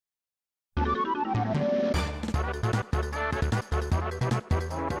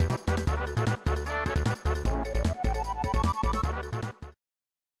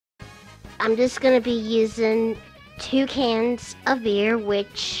I'm just gonna be using 2 cans of beer,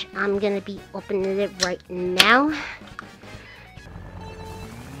 which I'm gonna be opening it right now.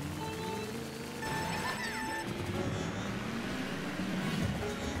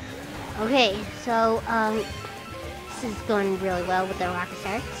 Okay, so, this is going really well with the rocket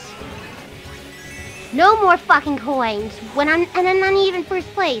starts. No more fucking coins when I'm not even first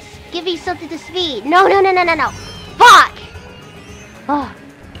place. Give me something to speed. No. Fuck! Oh.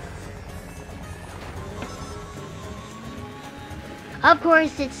 Of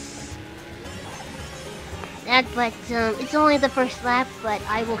course, it's that, but it's only the first lap, but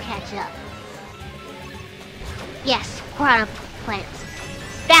I will catch up. Yes, piranha plants.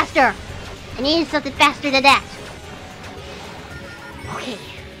 Faster! I need something faster than that. Okay.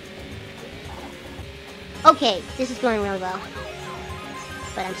 Okay, this is going really well.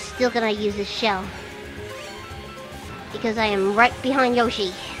 But I'm still gonna use this shell. Because I am right behind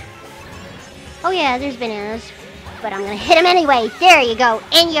Yoshi. Oh yeah, there's bananas. But I'm gonna hit him anyway. There you go.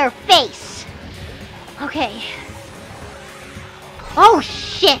 In your face. Okay. Oh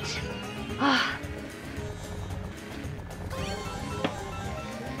shit.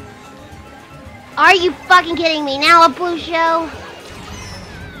 Are you fucking kidding me? Now a blue shell?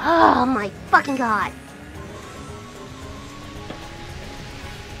 Oh my fucking god.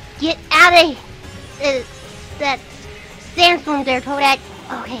 Get out of that sandstorm there, Toadette.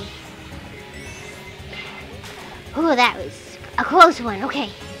 Okay. Ooh, that was a close one. Okay.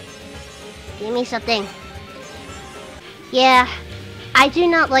 Give me something. Yeah, I do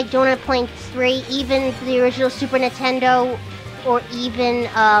not like Donut Plains 3, even the original Super Nintendo, or even,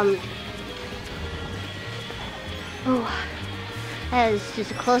 ooh, that was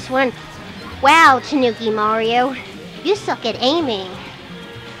just a close one. Wow, Tanuki Mario, you suck at aiming.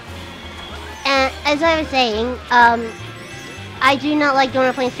 And as I was saying, I do not like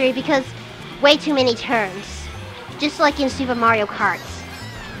Donut Plains 3 because way too many turns. Just like in Super Mario Kart.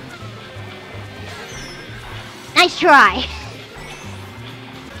 Nice try.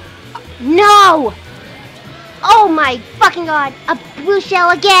 No! Oh my fucking god! A blue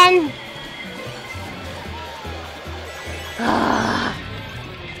shell again!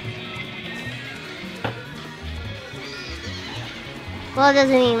 Well, it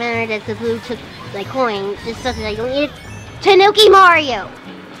doesn't even matter that the blue took my coin. Just something I don't need it. Tanuki Mario!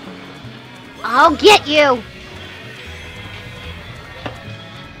 I'll get you!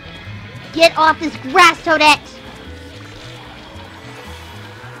 Get off this grass, Toadette!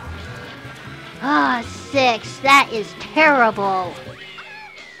 Ah, 6. That is terrible.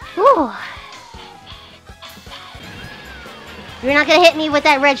 Whew. You're not gonna hit me with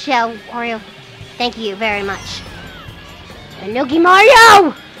that red shell, Mario. Thank you very much. Tanuki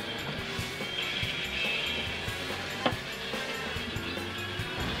Mario!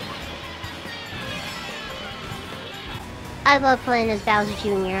 I love playing as Bowser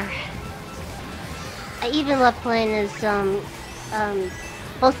Jr. I even love playing as,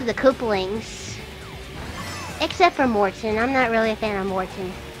 most of the Koopalings. Except for Morton. I'm not really a fan of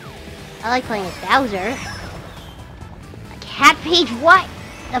Morton. I like playing as Bowser. A cat Peach, what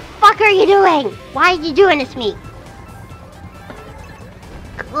the fuck are you doing? Why are you doing this to me?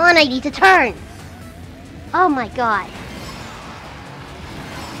 Come on, I need to turn. Oh my god.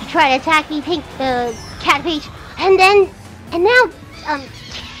 You try to attack me, Cat Peach, and now,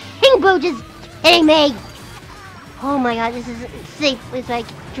 King Boo just hitting me! Oh my god, this isn't safe as I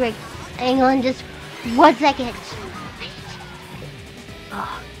drink. Hang on just 1 second.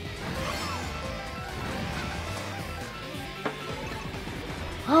 Oh.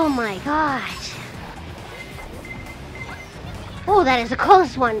 Oh my god. Oh, that is a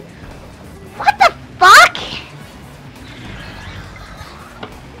close one. What the fuck?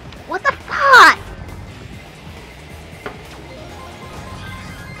 What the fuck?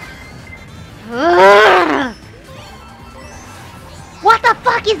 Ugh. What the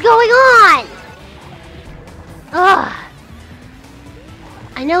fuck is going on? Ugh.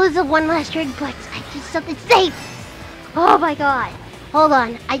 I know it's a one last drink, but I did something safe. Oh my god. Hold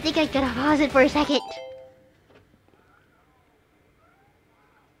on. I think I gotta pause it for a second.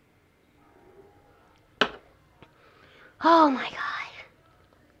 Oh my god.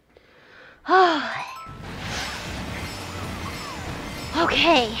 Oh.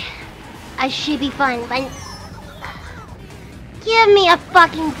 Okay. I should be fine, but... Give me a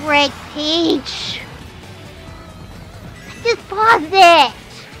fucking break, Peach! Just pause it!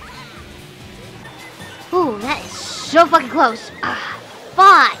 Ooh, that is so fucking close.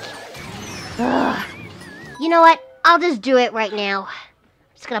 Fuck! Ugh. You know what? I'll just do it right now.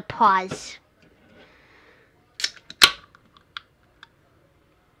 I'm just gonna pause.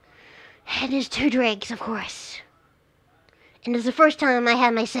 And there's 2 drinks, of course. And it's the first time I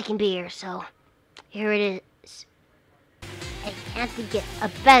had my second beer, so here it is. I have to get a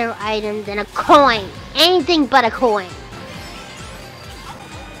better item than a coin. Anything but a coin.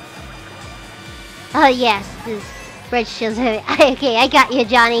 Oh yes, this red shield's okay, I got you,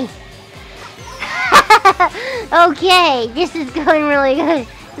 Johnny. Okay, this is going really good.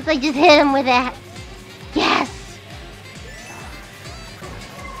 Since I just hit him with that. Yes!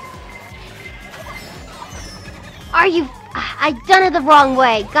 Are you... I done it the wrong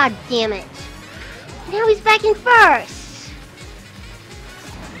way. God damn it. Now he's back in first.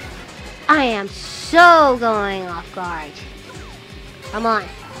 I am so going off guard. Come on.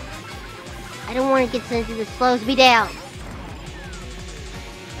 I don't want to get sent to this. Slows me down.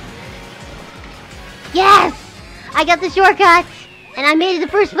 Yes! I got the shortcut. And I made it to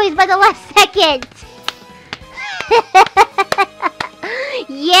first place by the last second.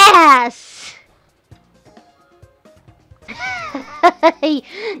 Yes!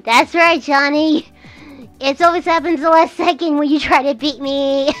 That's right, Johnny. It always happens the last second when you try to beat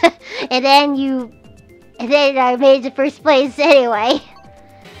me. and then I made it to first place anyway.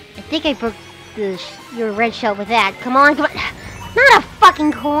 I think I broke your red shell with that. Come on, come on. Not a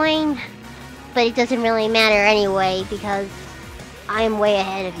fucking coin. But it doesn't really matter anyway because I'm way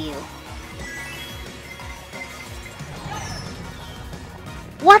ahead of you.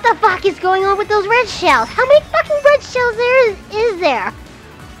 What the fuck is going on with those red shells? How many fucking red shells is there?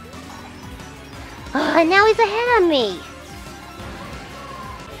 Oh, and now he's ahead of me.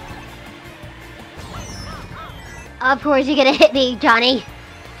 Of course you're gonna hit me, Johnny.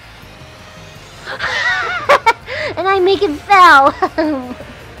 And I make him fell.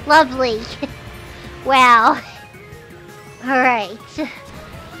 Lovely. Wow. Alright.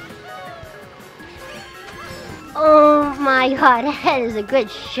 Oh my god, that is a good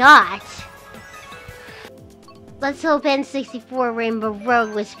shot. Let's hope N64 Rainbow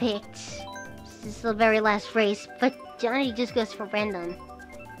Road was picked. This is the very last race, but Johnny just goes for random.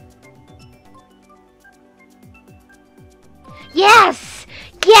 Yes!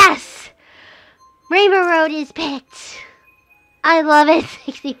 Yes! Rainbow Road is picked. I love it,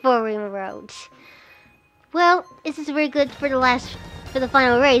 64 Rainbow Road. Well, this is very good for the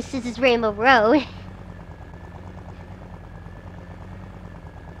final race. This is Rainbow Road.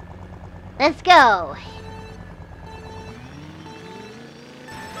 Let's go.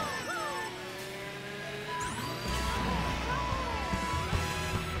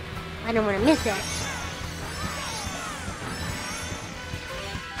 I don't want to miss it.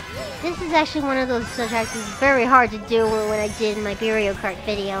 This is actually one of those tracks that's very hard to do when I did my Beerio Kart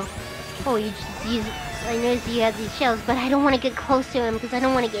video. Oh, you just use it. I noticed you have these shells, but I don't want to get close to him because I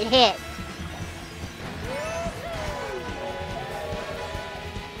don't want to get hit.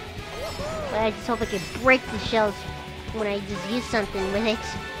 But I just hope I can break the shells when I just use something with it.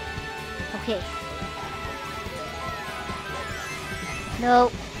 Okay.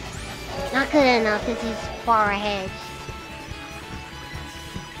 Nope. Not good enough because he's far ahead.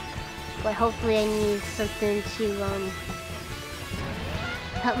 But hopefully I need something to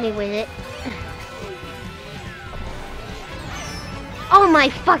help me with it. Oh my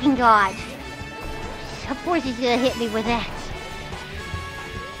fucking god! Of course he's gonna hit me with that.